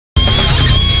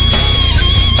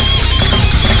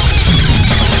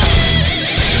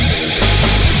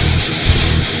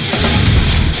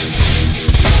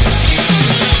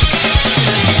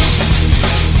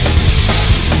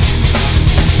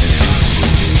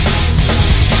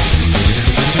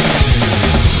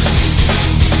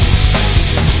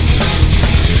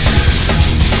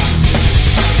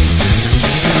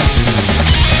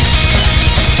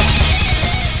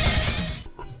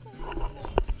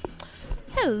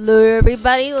Hello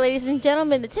everybody, ladies and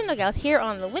gentlemen, Nintendo Gals here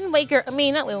on the Wind Waker,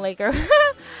 not Wind Waker.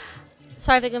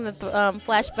 Sorry thinking of the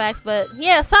flashbacks, but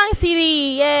yeah, Sonic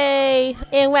CD, yay!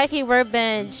 And Wacky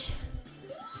Workbench.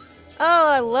 Oh,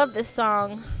 I love this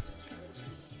song.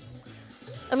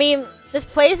 This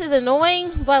place is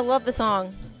annoying, but I love the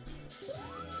song.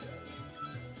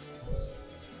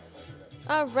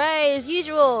 Alright, as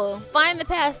usual, find the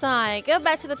past sign, go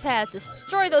back to the past,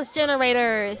 destroy those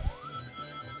generators.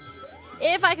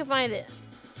 If I can find it.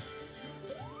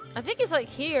 I think it's like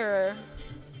here.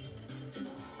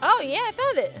 Oh yeah, I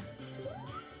found it.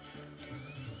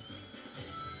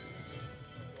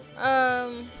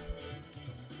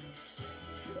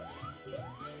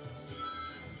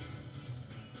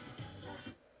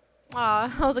 Aw,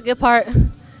 that was a good part.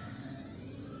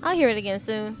 I'll hear it again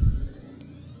soon.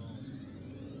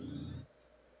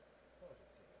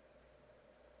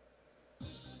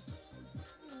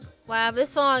 Wow, this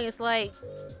song is like...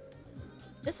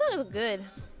 This song is good.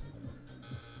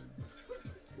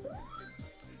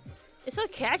 It's so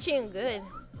catchy and good.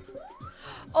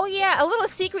 Oh yeah, a little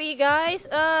secret, you guys.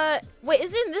 Wait,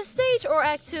 is it in this stage or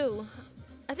Act 2?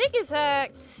 I think it's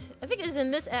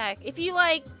in this act. If you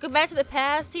like go back to the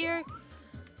past here,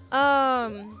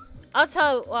 I'll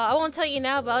tell. Well, I won't tell you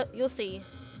now, but you'll see.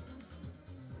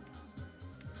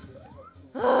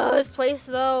 Oh, this place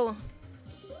though.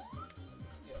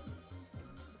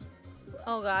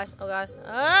 Oh god, oh god.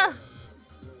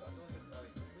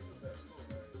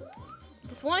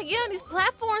 Just want to get on these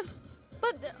platforms,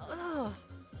 but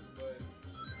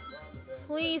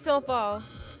please don't fall.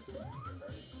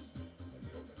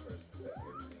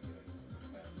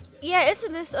 Yeah, it's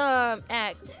in this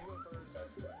act.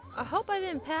 I hope I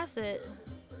didn't pass it.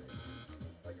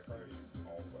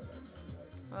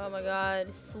 Oh my god,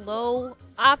 slow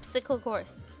obstacle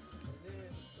course.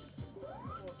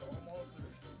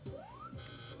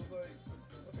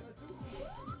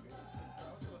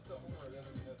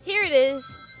 Here it is.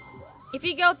 If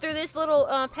you go through this little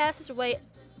passageway,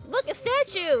 look, a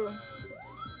statue.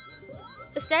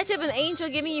 A statue of an angel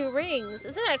giving you rings.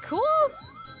 Isn't that cool?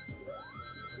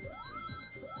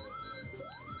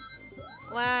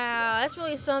 Wow, that's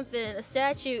really something. A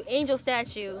statue, angel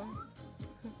statue.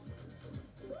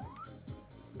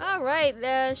 All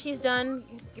right, she's done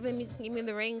giving me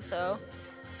the ring. So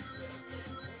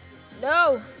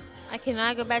no, I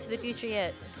cannot go back to the future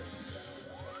yet.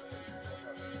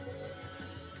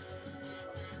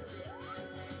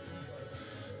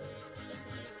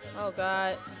 Oh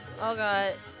god. Oh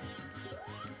god.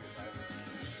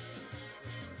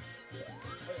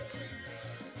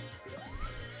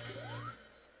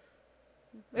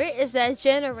 Where is that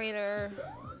generator?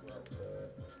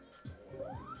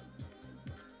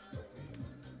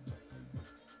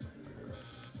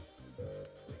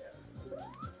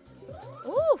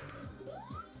 Ooh.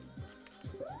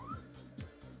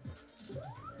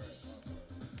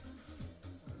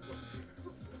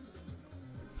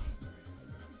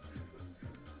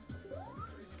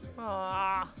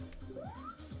 Aww.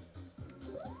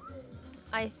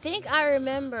 I think I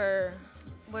remember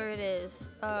where it is.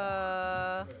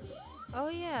 Oh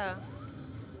yeah.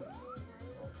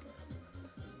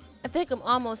 I think I'm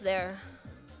almost there.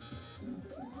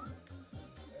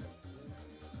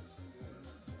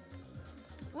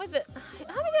 What the?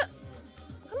 How we go?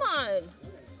 Come on.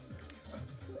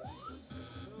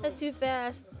 That's too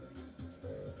fast.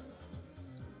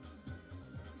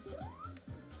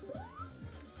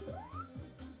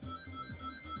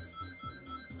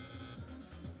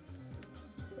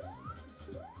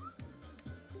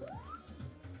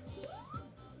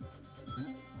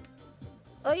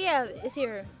 Oh yeah, it's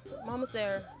here. I'm almost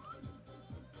there.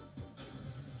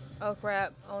 Oh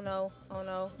crap. Oh no. Oh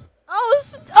no.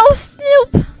 Oh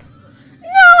Snoop! No,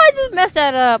 I just messed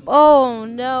that up. Oh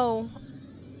no.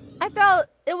 I thought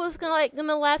it was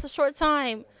gonna last a short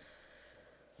time.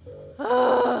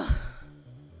 Alright,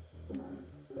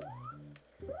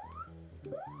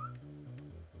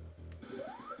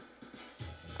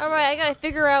 I gotta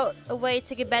figure out a way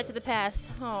to get back to the past.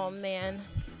 Oh man.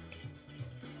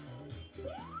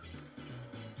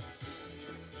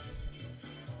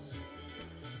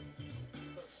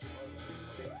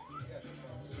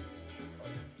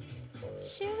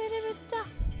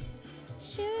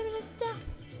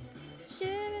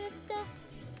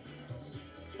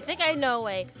 I think I know a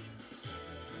way.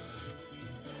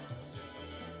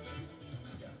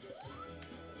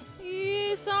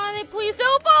 Sonic, please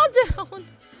don't fall down.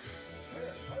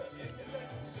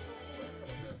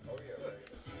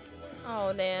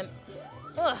 Oh damn.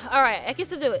 Alright, I can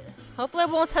still do it. Hopefully I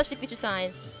won't touch the future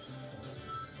sign.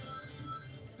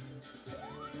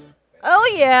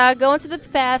 Oh yeah, go into the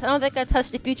past. I don't think I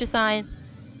touched the future sign.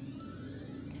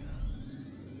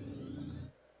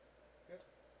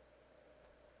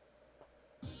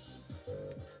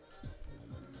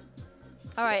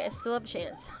 Alright, I still have a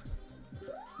chance.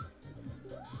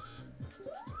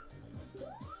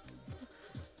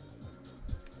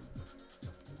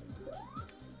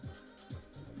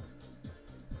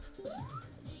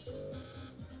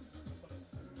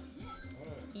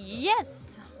 Yes!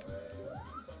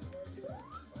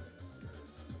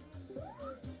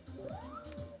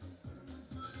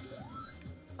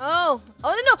 Oh!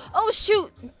 Oh no no! Oh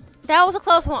shoot! That was a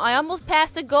close one. I almost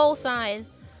passed the goal sign.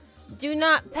 Do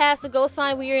not pass the goal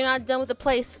sign when you're not done with the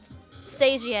place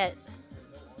stage yet.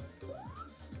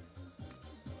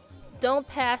 Don't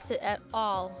pass it at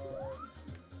all.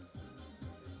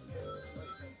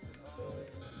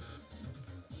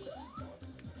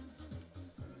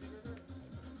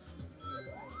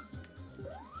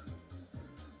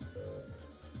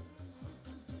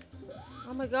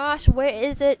 Oh my gosh, where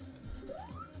is it?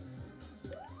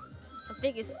 I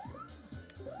think it's...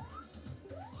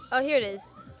 Oh, here it is.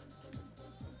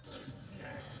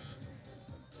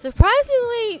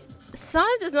 Surprisingly,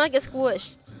 Sonic does not get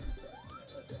squished.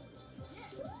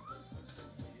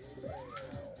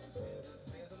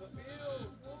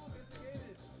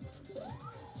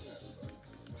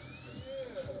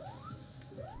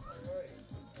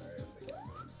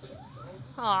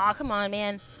 Aw, come on,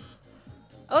 man.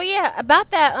 Oh yeah, about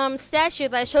that statue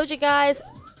that I showed you guys,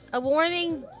 a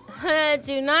warning: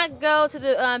 do not go to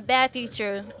the bad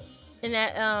future in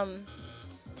that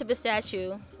to the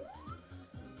statue.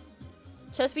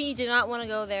 Trust me, you do not want to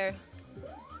go there.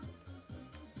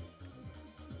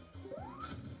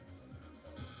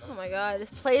 Oh my god, this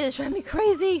place is driving me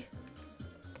crazy.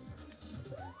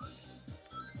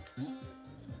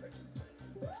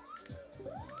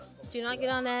 Do not get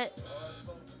on that.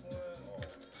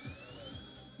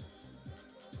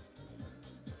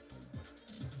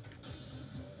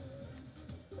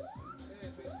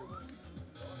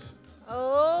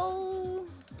 Oh.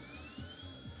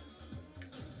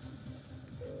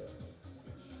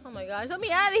 Oh my gosh, let me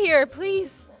out of here,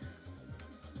 please.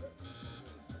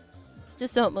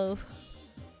 Just don't move.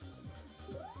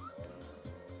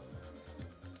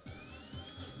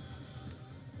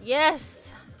 Yes.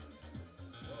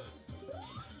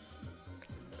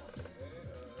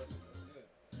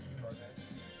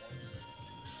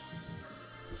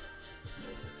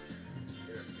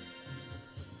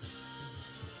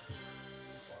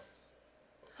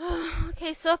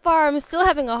 Okay, so far I'm still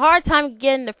having a hard time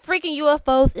getting the freaking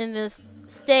UFOs in this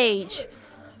stage.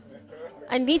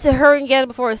 I need to hurry and get it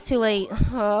before it's too late.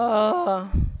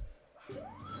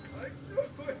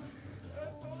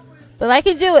 But I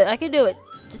can do it. I can do it.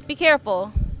 Just be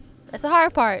careful. That's the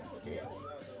hard part.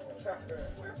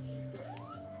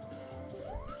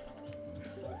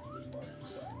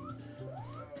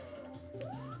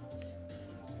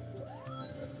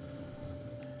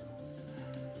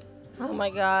 Oh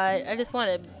my god. I just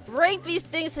want to break these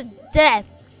things to death.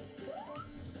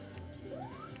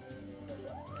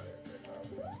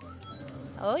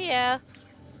 Oh yeah.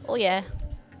 Oh yeah.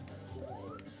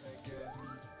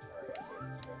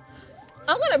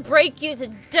 I'm gonna break you to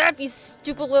death, you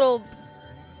stupid little...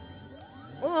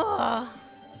 Ugh.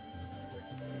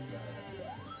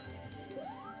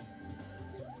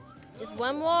 Just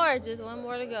one more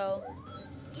to go.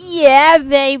 Yeah,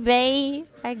 baby.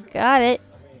 I got it.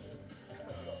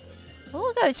 Oh,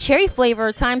 I got a cherry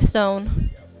flavor time stone.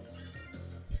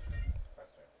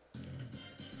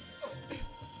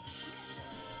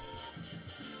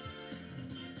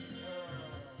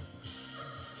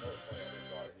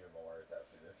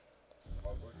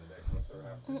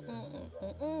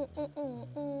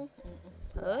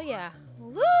 Oh yeah.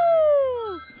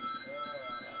 Woo!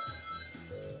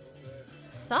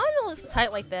 Sonic looks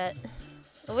tight like that.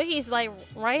 The way he's like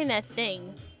riding that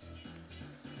thing.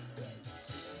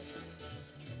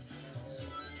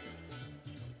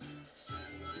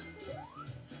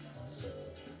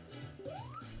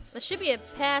 There should be a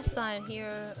pass sign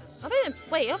here.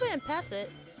 Wait, I didn't pass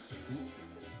it.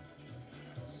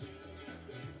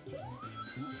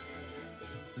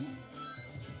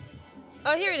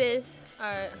 Oh, here it is.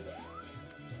 Alright.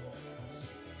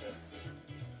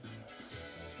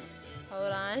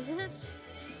 Hold on.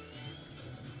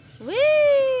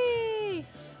 Whee!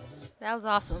 That was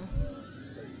awesome.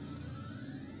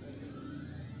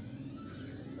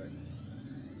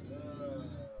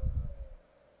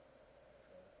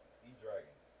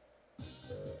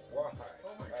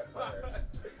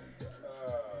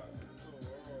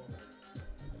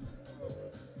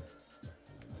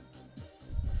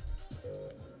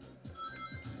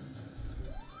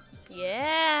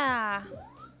 Yeah.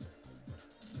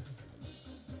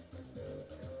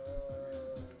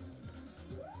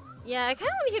 Yeah, I kind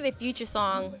of want to hear the future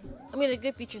song. I mean, a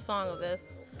good future song of this.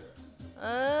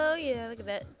 Oh, yeah, look at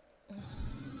that.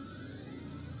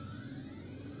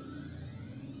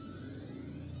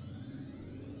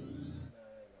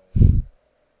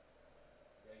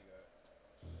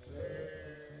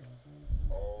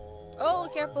 Oh,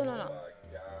 careful, no, no.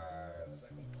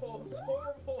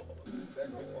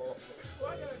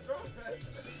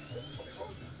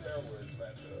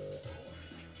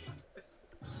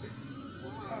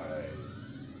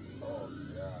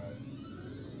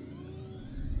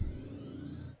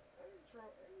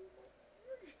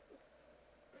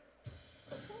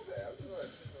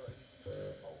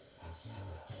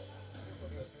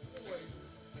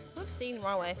 Oopsie, the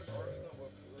wrong way.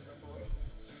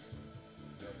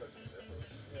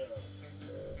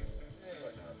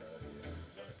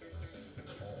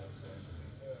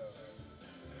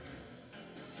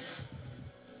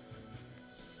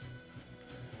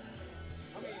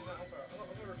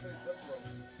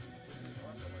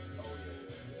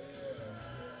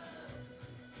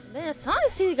 Man,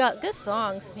 Sonic.EXE got good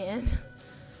songs, man.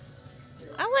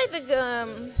 I like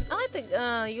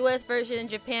the U.S. version and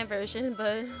Japan version,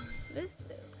 but this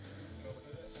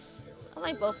I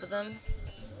like both of them.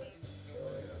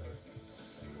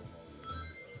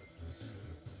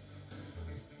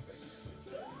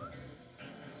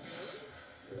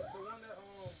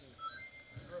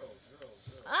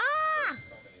 Ah!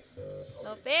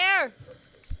 No fair!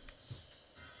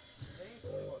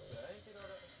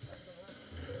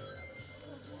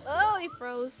 Oh, he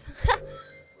froze.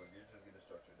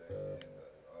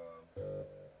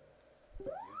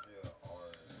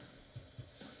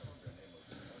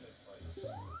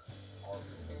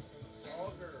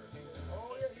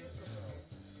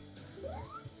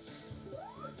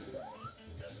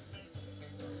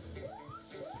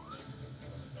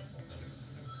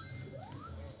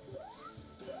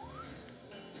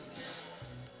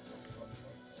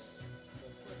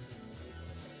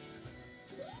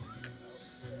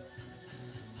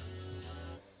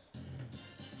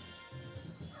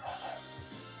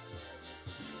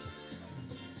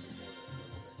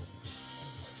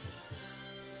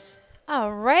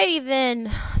 Alrighty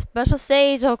then. Special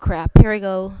stage. Oh crap. Here we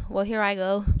go. Well, here I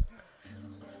go.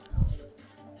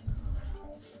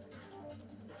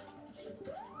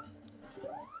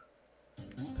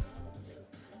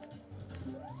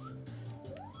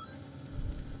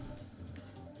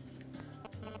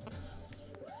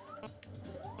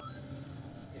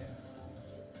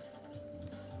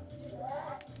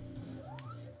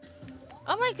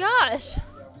 Oh my gosh.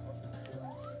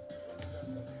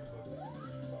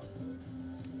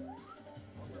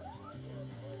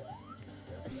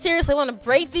 Seriously want to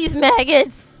break these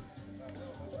maggots.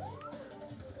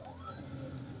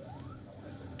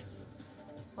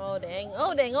 Oh dang,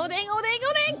 oh dang, oh dang, oh dang,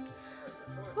 oh dang.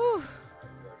 Whew.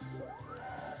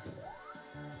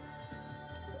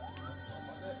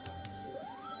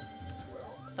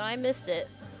 Thought I missed it.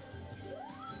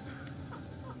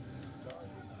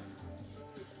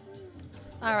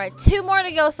 Alright, 2 more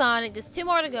to go, Sonic. Just 2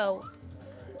 more to go.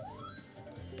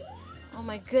 Oh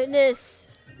my goodness.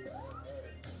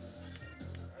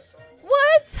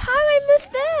 What? How did I miss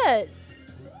that?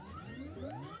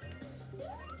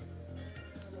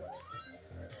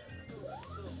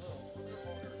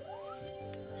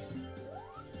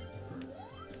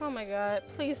 Oh my god.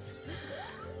 Please.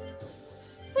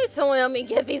 Please don't let me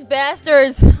get these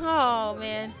bastards. Oh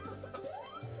man.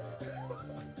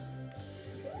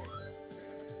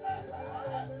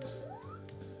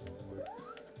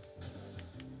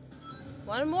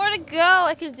 One more to go.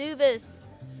 I can do this.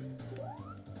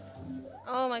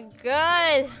 Oh my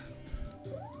god.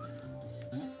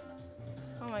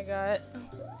 Oh my god.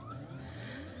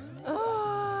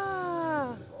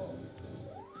 Oh.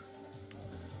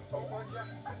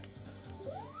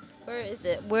 Where is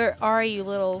it? Where are you,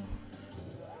 little?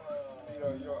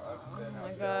 Oh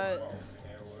my god.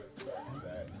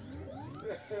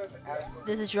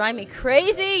 This is driving me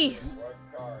crazy.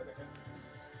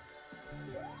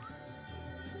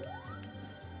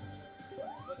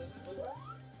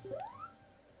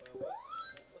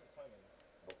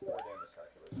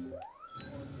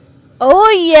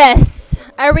 Oh yes!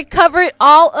 I recovered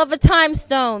all of the time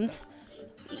stones.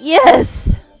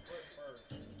 Yes!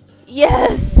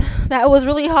 Yes! That was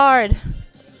really hard.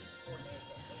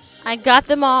 I got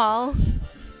them all.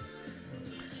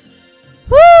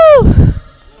 Woo!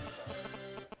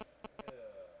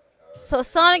 So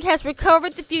Sonic has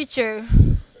recovered the future.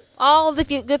 All the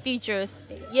good features.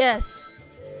 Yes.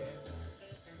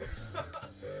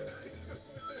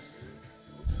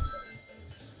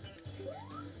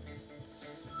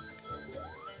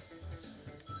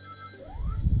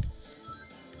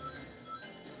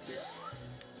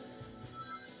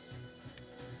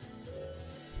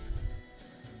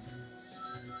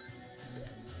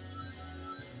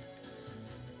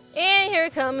 here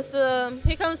comes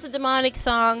the demonic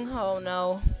song. Oh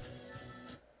no.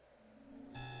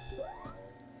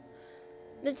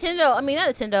 Nintendo, I mean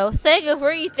not Nintendo. Sega,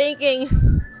 what are you thinking?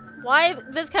 Why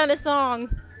this kind of song?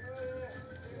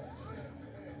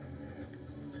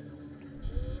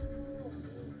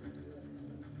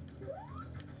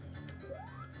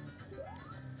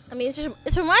 I mean,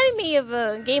 it's reminding me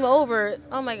of Game Over.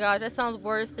 Oh my god, that sounds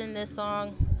worse than this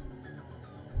song.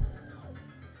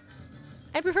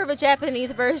 I prefer the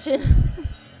Japanese version.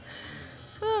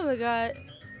 Oh my god.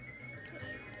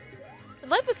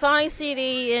 It's like the Sonic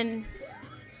CD and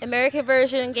American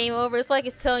version Game Over. It's like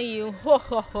it's telling you, ho,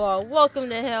 ho, ho, welcome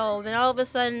to hell. Then all of a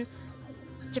sudden,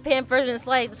 Japan version is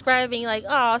like describing like,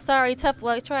 oh, sorry, tough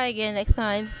luck, try again next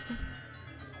time.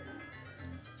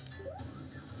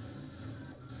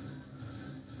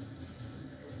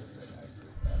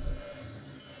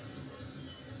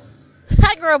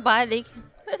 Robotic.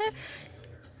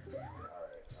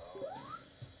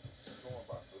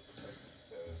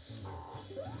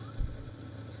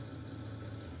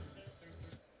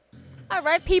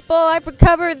 Alright people, I've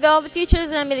recovered all the features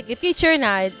and I made a good feature and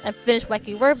I finished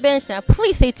Wacky Workbench. Now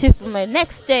please stay tuned for my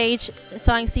next stage,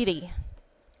 Sonic CD. Yeah,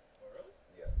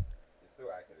 it's still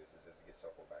accurate, it's just it gets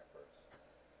shuffled back first.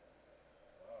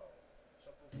 Wow.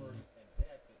 Shuffle first.